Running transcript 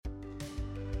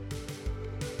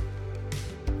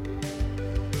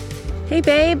Hey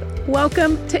babe,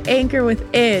 welcome to Anchor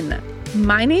Within.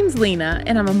 My name's Lena,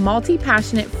 and I'm a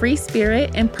multi-passionate free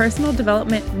spirit and personal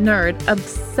development nerd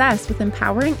obsessed with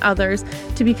empowering others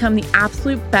to become the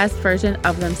absolute best version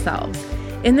of themselves.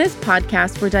 In this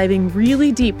podcast, we're diving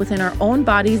really deep within our own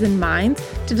bodies and minds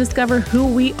to discover who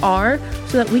we are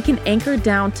so that we can anchor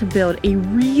down to build a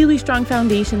really strong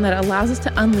foundation that allows us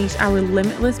to unleash our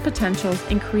limitless potentials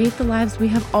and create the lives we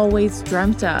have always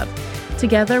dreamt of.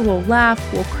 Together, we'll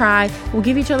laugh, we'll cry, we'll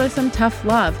give each other some tough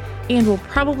love, and we'll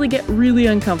probably get really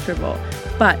uncomfortable.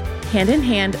 But hand in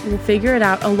hand, we'll figure it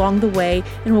out along the way,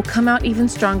 and we'll come out even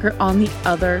stronger on the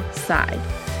other side.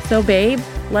 So babe,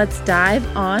 let's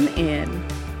dive on in.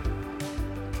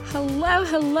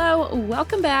 Hello,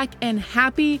 welcome back, and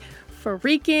happy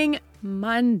freaking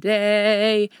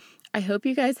Monday. I hope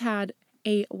you guys had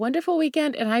a wonderful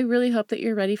weekend, and I really hope that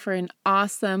you're ready for an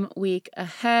awesome week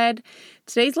ahead.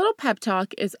 Today's little pep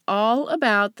talk is all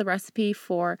about the recipe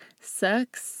for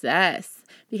success,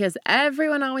 because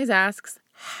everyone always asks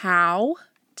how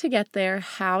to get there,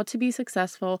 how to be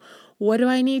successful. What do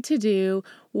I need to do?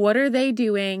 What are they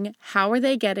doing? How are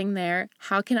they getting there?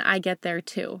 How can I get there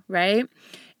too, right?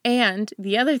 And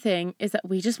the other thing is that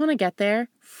we just want to get there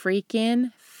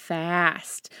freaking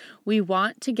fast. We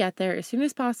want to get there as soon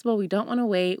as possible. We don't want to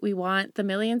wait. We want the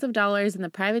millions of dollars and the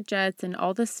private jets and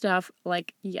all this stuff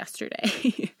like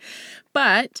yesterday.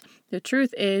 But the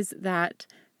truth is that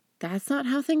that's not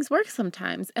how things work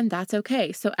sometimes, and that's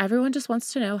okay. So everyone just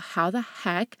wants to know, how the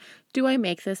heck do I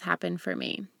make this happen for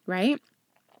me, right?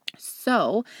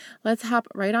 So let's hop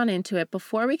right on into it.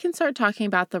 Before we can start talking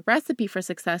about the recipe for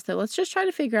success, though, let's just try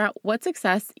to figure out what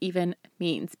success even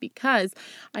means, because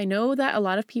I know that a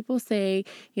lot of people say,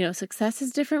 success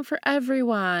is different for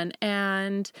everyone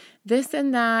and this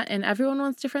and that, and everyone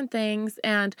wants different things.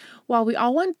 And while we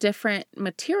all want different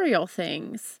material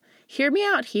things, hear me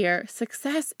out here,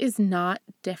 success is not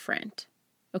different,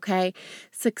 okay?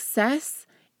 Success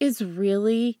is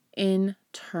really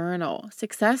internal.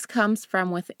 Success comes from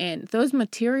within. Those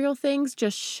material things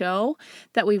just show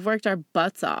that we've worked our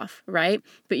butts off, right?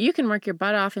 But you can work your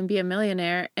butt off and be a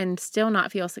millionaire and still not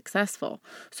feel successful.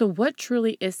 So what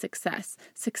truly is success?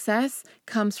 Success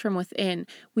comes from within.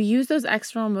 We use those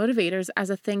external motivators as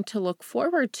a thing to look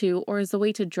forward to, or as a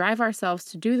way to drive ourselves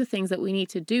to do the things that we need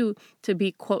to do to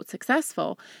be, quote,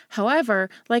 successful. However,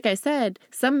 like I said,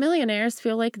 some millionaires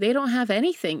feel like they don't have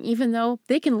anything, even though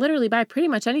they can literally buy pretty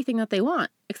much anything that they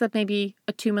want, except maybe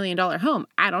a $2 million home.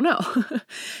 I don't know.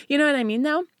 You know what I mean,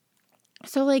 though?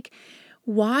 So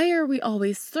why are we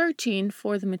always searching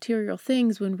for the material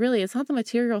things when really it's not the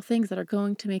material things that are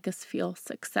going to make us feel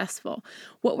successful?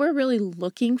 What we're really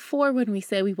looking for when we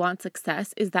say we want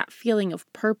success is that feeling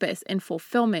of purpose and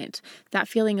fulfillment, that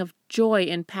feeling of joy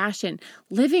and passion,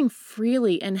 living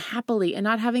freely and happily and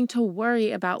not having to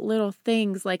worry about little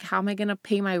things like, how am I going to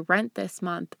pay my rent this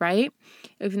month, right?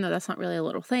 Even though that's not really a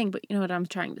little thing, but you know what I'm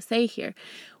trying to say here.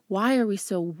 Why are we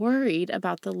so worried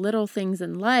about the little things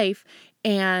in life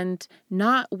and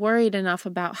not worried enough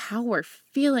about how we're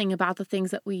feeling about the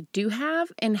things that we do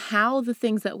have and how the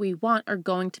things that we want are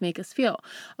going to make us feel?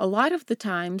 A lot of the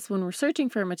times when we're searching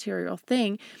for a material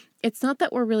thing, it's not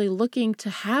that we're really looking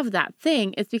to have that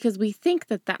thing. It's because we think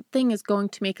that that thing is going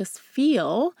to make us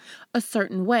feel a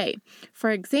certain way.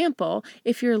 For example,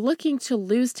 if you're looking to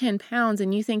lose 10 pounds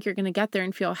and you think you're going to get there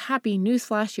and feel happy,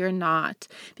 newsflash, you're not.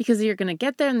 Because you're going to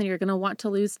get there and then you're going to want to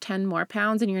lose 10 more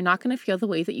pounds and you're not going to feel the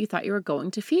way that you thought you were going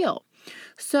to feel.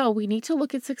 So we need to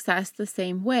look at success the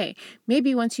same way.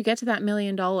 Maybe once you get to that $1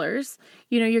 million,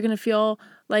 you're going to feel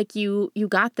like you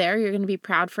got there. You're going to be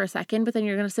proud for a second, but then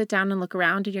you're going to sit down and look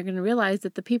around and you're going to realize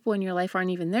that the people in your life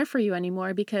aren't even there for you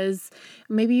anymore because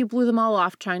maybe you blew them all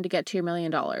off trying to get to your $1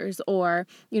 million or,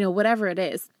 whatever it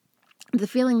is. The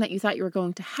feeling that you thought you were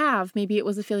going to have, maybe it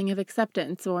was a feeling of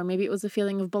acceptance, or maybe it was a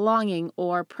feeling of belonging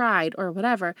or pride or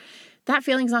whatever. That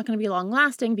feeling's not going to be long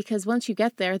lasting, because once you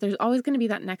get there, there's always going to be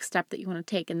that next step that you want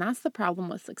to take. And that's the problem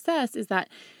with success, is that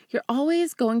you're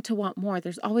always going to want more.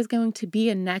 There's always going to be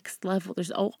a next level.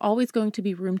 There's always going to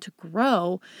be room to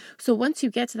grow. So once you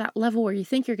get to that level where you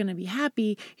think you're going to be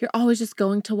happy, you're always just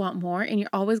going to want more, and you're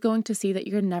always going to see that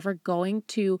you're never going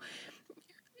to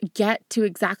get to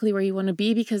exactly where you want to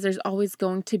be, because there's always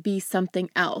going to be something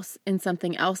else and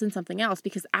something else and something else,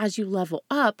 because as you level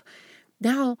up,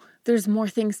 now there's more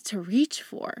things to reach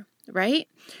for, right?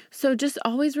 So just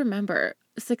always remember,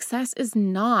 success is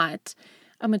not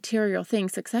a material thing.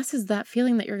 Success is that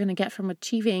feeling that you're going to get from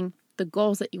achieving the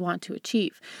goals that you want to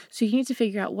achieve. So you need to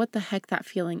figure out what the heck that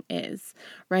feeling is,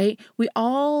 right? We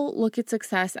all look at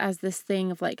success as this thing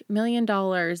of like $1 million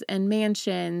and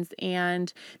mansions,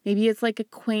 and maybe it's like a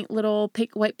quaint little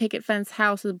white picket fence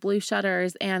house with blue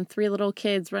shutters and 3 little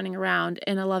kids running around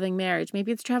in a loving marriage.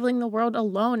 Maybe it's traveling the world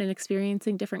alone and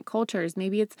experiencing different cultures.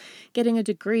 Maybe it's getting a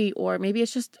degree, or maybe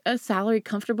it's just a salary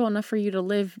comfortable enough for you to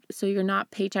live so you're not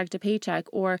paycheck to paycheck,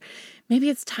 or maybe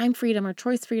it's time freedom or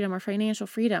choice freedom or financial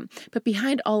freedom. But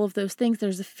behind all of those things,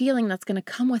 there's a feeling that's going to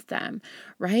come with them,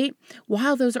 right?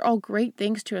 While those are all great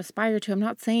things to aspire to, I'm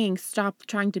not saying stop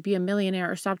trying to be a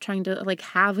millionaire or stop trying to like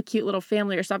have a cute little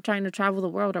family or stop trying to travel the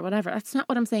world or whatever. That's not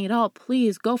what I'm saying at all.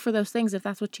 Please go for those things if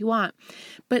that's what you want.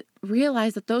 But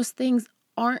realize that those things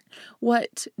aren't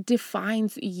what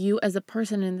defines you as a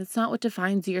person, and it's not what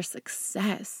defines your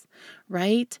success,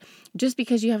 right? Just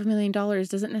because you have $1 million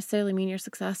doesn't necessarily mean you're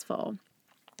successful.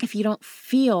 If you don't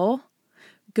feel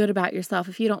good about yourself,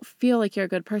 if you don't feel like you're a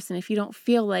good person, if you don't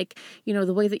feel like,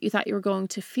 the way that you thought you were going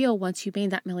to feel once you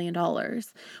made that $1 million,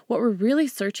 what we're really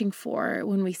searching for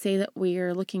when we say that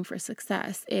we're looking for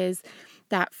success is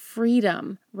that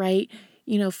freedom, right?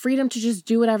 Freedom to just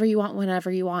do whatever you want,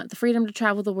 whenever you want, the freedom to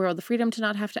travel the world, the freedom to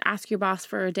not have to ask your boss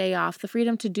for a day off, the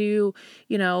freedom to do,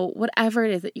 whatever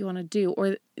it is that you want to do,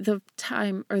 or the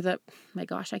time, or my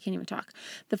gosh, I can't even talk,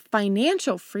 the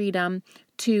financial freedom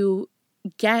to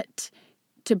get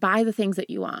to buy the things that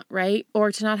you want, right?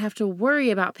 Or to not have to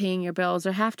worry about paying your bills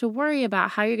or have to worry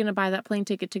about how you're going to buy that plane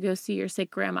ticket to go see your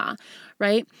sick grandma,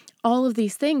 right? All of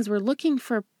these things, we're looking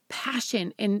for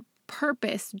passion and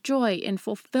purpose, joy, and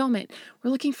fulfillment.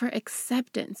 We're looking for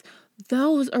acceptance.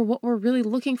 Those are what we're really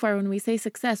looking for when we say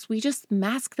success. We just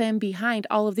mask them behind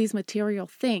all of these material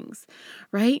things,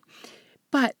 right?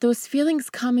 But those feelings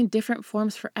come in different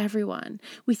forms for everyone.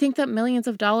 We think that millions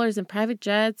of dollars in private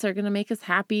jets are going to make us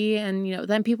happy, and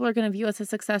then people are going to view us as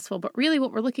successful. But really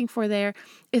what we're looking for there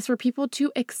is for people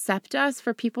to accept us,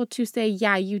 for people to say,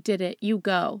 yeah, you did it, you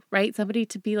go, right? Somebody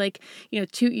to be like,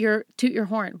 toot your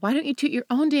horn. Why don't you toot your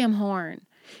own damn horn?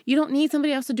 You don't need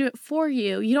somebody else to do it for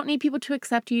you. You don't need people to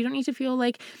accept you. You don't need to feel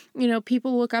like,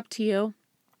 people look up to you.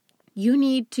 You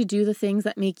need to do the things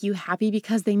that make you happy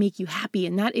because they make you happy.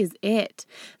 And that is it.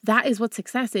 That is what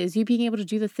success is. You being able to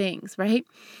do the things, right?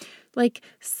 Like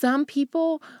some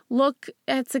people look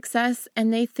at success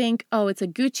and they think, oh, it's a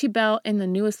Gucci belt and the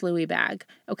newest Louis bag.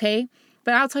 Okay.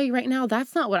 But I'll tell you right now,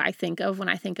 that's not what I think of when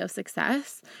I think of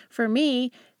success. For me,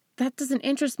 that doesn't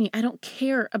interest me. I don't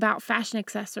care about fashion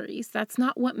accessories. That's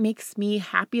not what makes me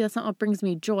happy. That's not what brings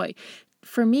me joy.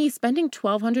 For me, spending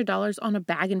 $1,200 on a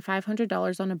bag and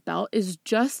 $500 on a belt is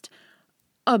just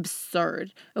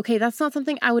absurd. Okay, that's not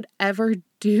something I would ever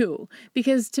do,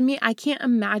 because to me, I can't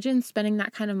imagine spending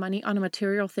that kind of money on a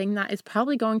material thing that is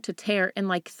probably going to tear in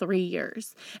like 3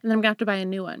 years, and then I'm gonna have to buy a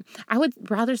new one. I would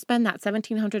rather spend that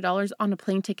 $1,700 on a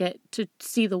plane ticket to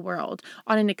see the world,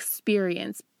 on an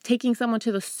experience, taking someone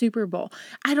to the Super Bowl.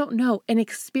 I don't know, an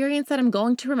experience that I'm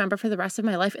going to remember for the rest of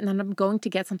my life and then I'm going to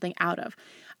get something out of.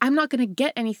 I'm not going to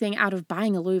get anything out of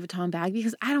buying a Louis Vuitton bag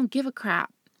because I don't give a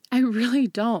crap. I really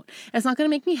don't. It's not going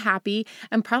to make me happy.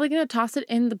 I'm probably going to toss it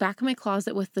in the back of my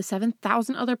closet with the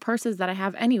 7,000 other purses that I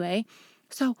have anyway.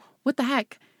 So what the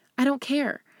heck? I don't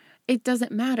care. It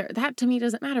doesn't matter. That to me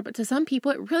doesn't matter. But to some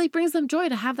people, it really brings them joy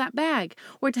to have that bag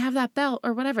or to have that belt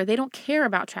or whatever. They don't care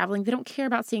about traveling. They don't care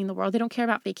about seeing the world. They don't care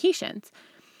about vacations.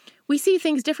 We see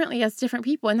things differently as different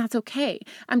people, and that's okay.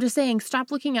 I'm just saying,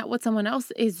 stop looking at what someone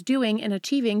else is doing and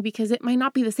achieving because it might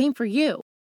not be the same for you.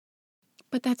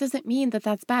 But that doesn't mean that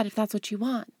that's bad if that's what you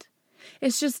want.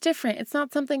 It's just different. It's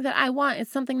not something that I want.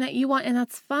 It's something that you want, and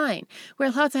that's fine. We're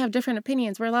allowed to have different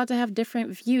opinions. We're allowed to have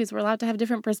different views. We're allowed to have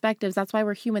different perspectives. That's why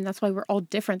we're human. That's why we're all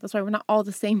different. That's why we're not all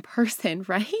the same person,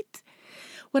 right?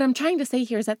 What I'm trying to say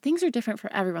here is that things are different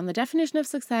for everyone. The definition of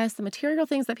success, the material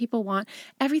things that people want,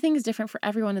 everything is different for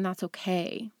everyone, and that's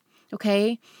okay.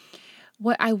 Okay?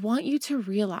 What I want you to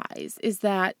realize is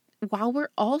that while we're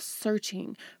all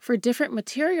searching for different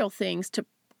material things to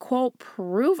quote,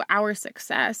 prove our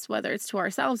success, whether it's to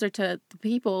ourselves or to the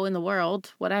people in the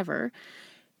world, whatever,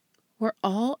 we're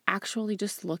all actually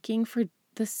just looking for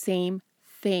the same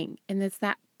thing. And it's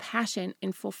that passion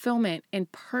and fulfillment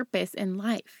and purpose in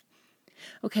life.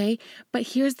 Okay? But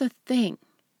here's the thing.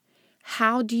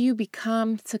 How do you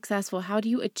become successful? How do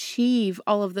you achieve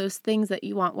all of those things that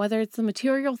you want, whether it's the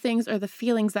material things or the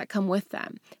feelings that come with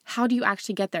them? How do you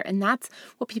actually get there? And that's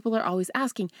what people are always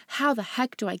asking. How the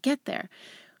heck do I get there?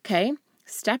 Okay,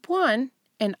 step one,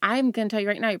 and I'm going to tell you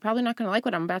right now, you're probably not going to like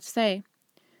what I'm about to say.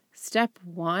 Step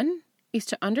one is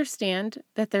to understand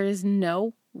that there is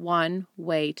no one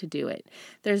way to do it.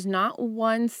 There's not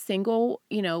one single,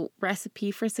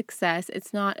 recipe for success.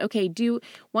 It's not, okay, do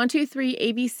 1, 2, 3,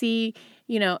 ABC,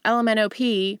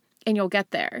 LMNOP, and you'll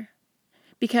get there.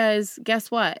 Because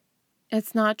guess what?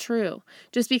 It's not true.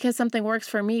 Just because something works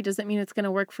for me doesn't mean it's going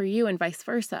to work for you, and vice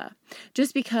versa.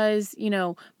 Just because,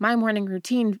 my morning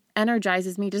routine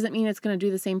energizes me doesn't mean it's going to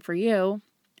do the same for you.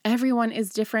 Everyone is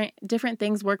different. Different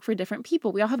things work for different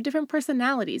people. We all have different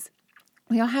personalities.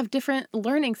 We all have different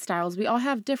learning styles. We all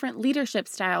have different leadership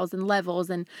styles and levels,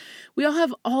 and we all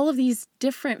have all of these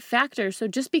different factors. So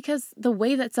just because the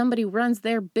way that somebody runs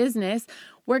their business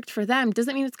worked for them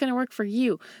doesn't mean it's going to work for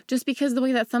you. Just because the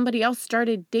way that somebody else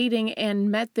started dating and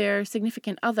met their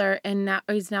significant other and now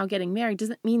is now getting married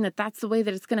doesn't mean that that's the way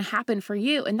that it's going to happen for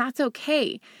you, and that's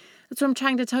okay. That's what I'm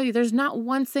trying to tell you. There's not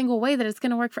one single way that it's going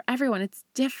to work for everyone. It's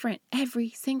different every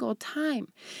single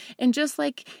time. And just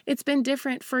like it's been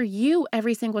different for you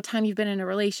every single time you've been in a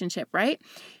relationship, right?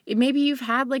 Maybe you've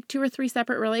had like 2 or 3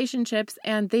 separate relationships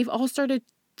and they've all started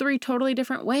 3 totally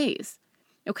different ways.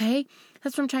 Okay?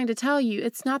 That's what I'm trying to tell you.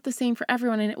 It's not the same for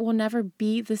everyone, and it will never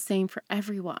be the same for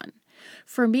everyone.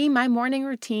 For me, my morning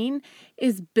routine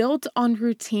is built on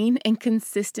routine and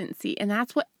consistency, and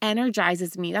that's what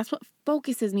energizes me. That's what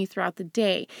focuses me throughout the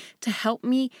day to help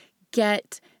me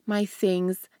get my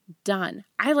things done.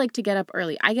 I like to get up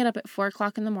early. I get up at 4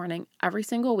 o'clock in the morning every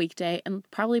single weekday, and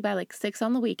probably by like 6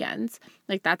 on the weekends.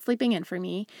 Like, that's sleeping in for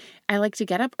me. I like to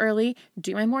get up early,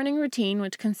 do my morning routine,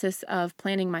 which consists of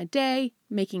planning my day,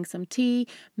 making some tea,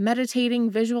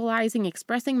 meditating, visualizing,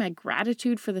 expressing my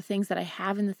gratitude for the things that I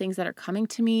have and the things that are coming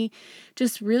to me.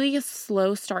 Just really a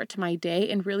slow start to my day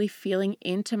and really feeling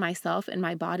into myself and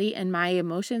my body and my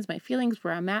emotions, my feelings,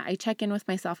 where I'm at. I check in with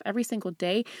myself every single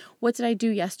day. What did I do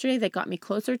yesterday that got me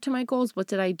closer to my goals? What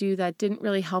did I do that didn't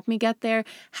really help me get there?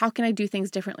 How can I do things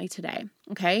differently today?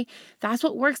 Okay, that's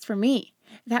what works for me.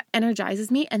 That energizes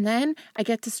me. And then I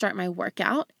get to start my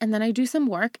workout, and then I do some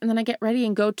work, and then I get ready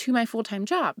and go to my full-time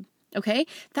job. Okay,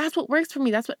 that's what works for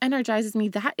me. That's what energizes me.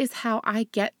 That is how I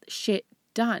get shit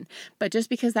done. But just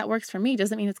because that works for me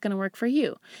doesn't mean it's going to work for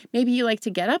you. Maybe you like to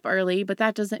get up early, but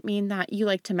that doesn't mean that you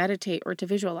like to meditate or to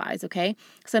visualize, okay?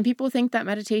 Some people think that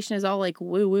meditation is all like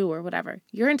woo-woo or whatever.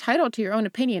 You're entitled to your own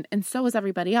opinion, and so is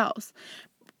everybody else.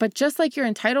 But just like you're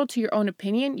entitled to your own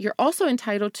opinion, you're also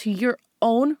entitled to your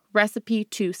own recipe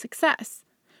to success,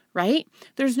 right?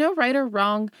 There's no right or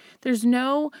wrong. There's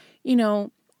no,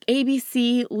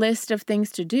 ABC list of things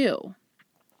to do.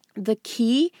 The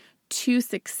key to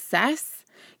success,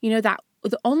 that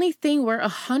the only thing we're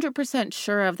 100%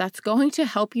 sure of that's going to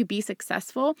help you be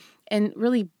successful and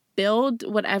really build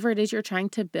whatever it is you're trying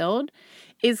to build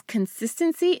is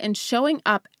consistency and showing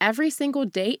up every single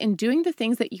day and doing the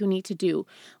things that you need to do.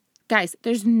 Guys,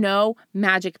 there's no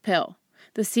magic pill.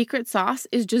 The secret sauce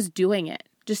is just doing it,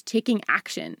 just taking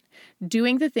action,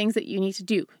 doing the things that you need to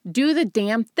do. Do the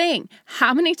damn thing.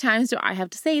 How many times do I have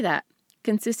to say that?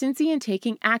 Consistency and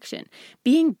taking action,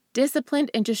 being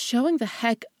disciplined and just showing the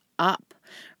heck up,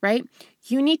 right?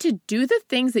 You need to do the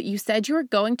things that you said you were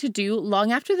going to do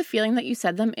long after the feeling that you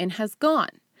said them in has gone,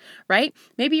 right?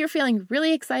 Maybe you're feeling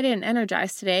really excited and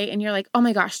energized today and you're like, oh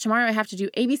my gosh, tomorrow I have to do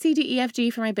A, B, C, D, E, F, G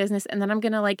for my business. And then I'm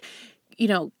going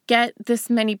to get this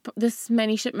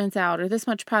many shipments out or this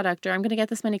much product, or I'm going to get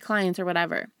this many clients or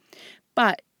whatever.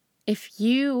 But if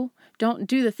you don't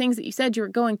do the things that you said you were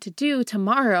going to do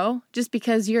tomorrow, just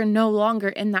because you're no longer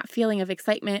in that feeling of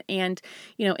excitement and,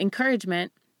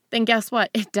 encouragement, then guess what?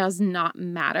 It does not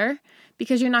matter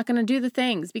because you're not going to do the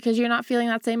things because you're not feeling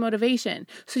that same motivation.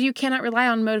 So you cannot rely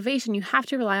on motivation. You have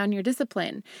to rely on your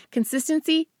discipline.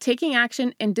 Consistency, taking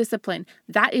action, and discipline.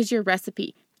 That is your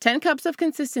recipe. 10 cups of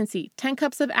consistency, 10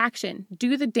 cups of action.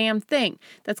 Do the damn thing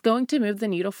that's going to move the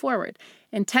needle forward.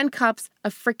 And 10 cups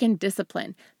of freaking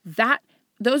discipline.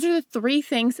 Those are the 3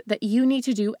 things that you need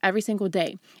to do every single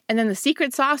day. And then the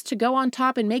secret sauce to go on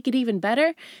top and make it even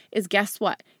better is, guess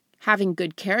what? Having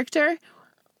good character,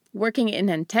 working in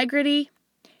integrity,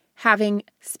 having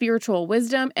spiritual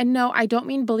wisdom. And no, I don't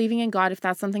mean believing in God if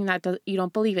that's something that you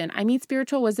don't believe in. I mean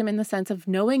spiritual wisdom in the sense of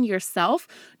knowing yourself,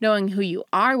 knowing who you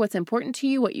are, what's important to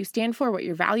you, what you stand for, what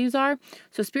your values are.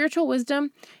 So spiritual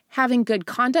wisdom, having good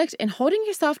conduct, and holding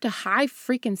yourself to high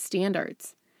freaking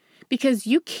standards. Because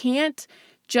you can't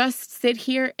just sit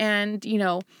here and,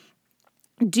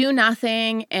 do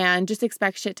nothing and just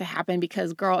expect shit to happen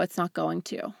because, girl, it's not going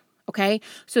to. Okay?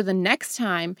 So the next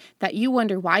time that you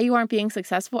wonder why you aren't being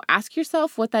successful, ask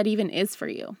yourself what that even is for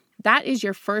you. That is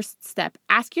your first step.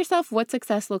 Ask yourself what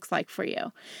success looks like for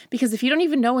you. Because if you don't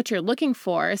even know what you're looking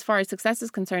for as far as success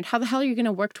is concerned, how the hell are you going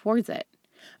to work towards it?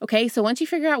 Okay? So once you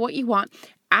figure out what you want,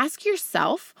 ask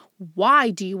yourself, Why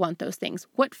do you want those things?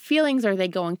 What feelings are they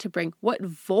going to bring? What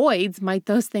voids might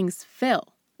those things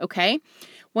fill? Okay?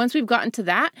 Once we've gotten to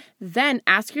that, then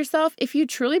ask yourself if you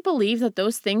truly believe that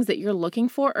those things that you're looking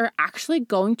for are actually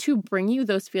going to bring you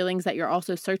those feelings that you're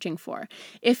also searching for.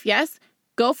 If yes,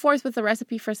 go forth with the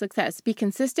recipe for success. Be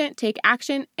consistent, take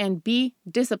action, and be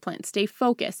disciplined. Stay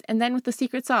focused. And then with the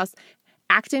secret sauce,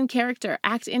 act in character,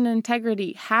 act in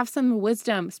integrity, have some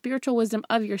wisdom, spiritual wisdom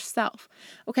of yourself.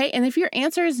 Okay? And if your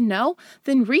answer is no,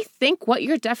 then rethink what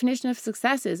your definition of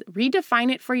success is.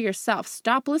 Redefine it for yourself.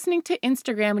 Stop listening to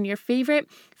Instagram and your favorite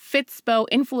Fitspo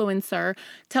influencer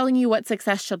telling you what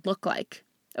success should look like.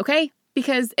 Okay?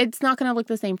 Because it's not going to look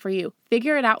the same for you.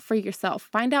 Figure it out for yourself.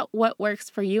 Find out what works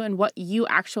for you and what you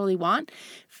actually want.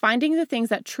 Finding the things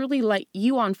that truly light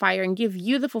you on fire and give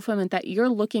you the fulfillment that you're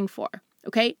looking for.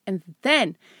 Okay? And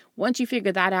then once you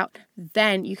figure that out,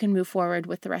 then you can move forward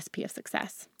with the recipe of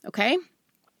success. Okay?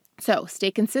 So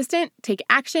stay consistent, take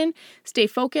action, stay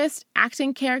focused, act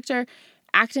in character,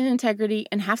 act in integrity,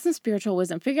 and have some spiritual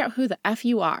wisdom. Figure out who the F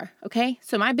you are. Okay?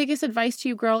 So my biggest advice to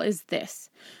you, girl, is this.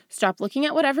 Stop looking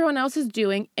at what everyone else is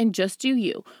doing and just do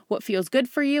you. What feels good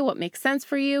for you, what makes sense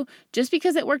for you. Just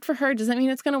because it worked for her doesn't mean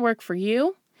it's going to work for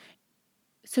you.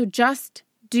 So just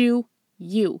do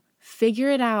you. Figure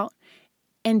it out.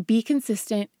 And be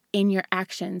consistent in your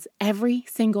actions every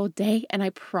single day. And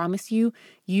I promise you,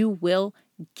 you will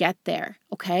get there.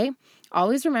 Okay?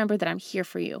 Always remember that I'm here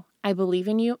for you. I believe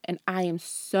in you and I am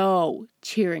so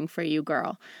cheering for you,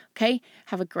 girl. Okay?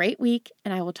 Have a great week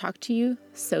and I will talk to you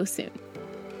so soon.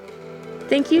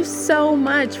 Thank you so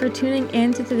much for tuning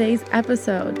in to today's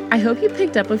episode. I hope you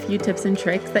picked up a few tips and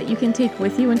tricks that you can take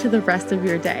with you into the rest of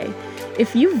your day.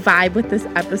 If you vibe with this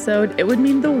episode, it would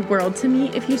mean the world to me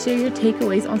if you share your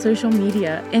takeaways on social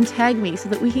media and tag me so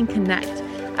that we can connect.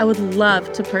 I would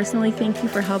love to personally thank you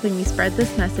for helping me spread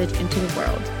this message into the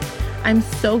world. I'm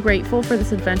so grateful for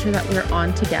this adventure that we're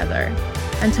on together.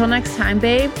 Until next time,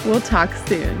 babe, we'll talk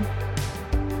soon.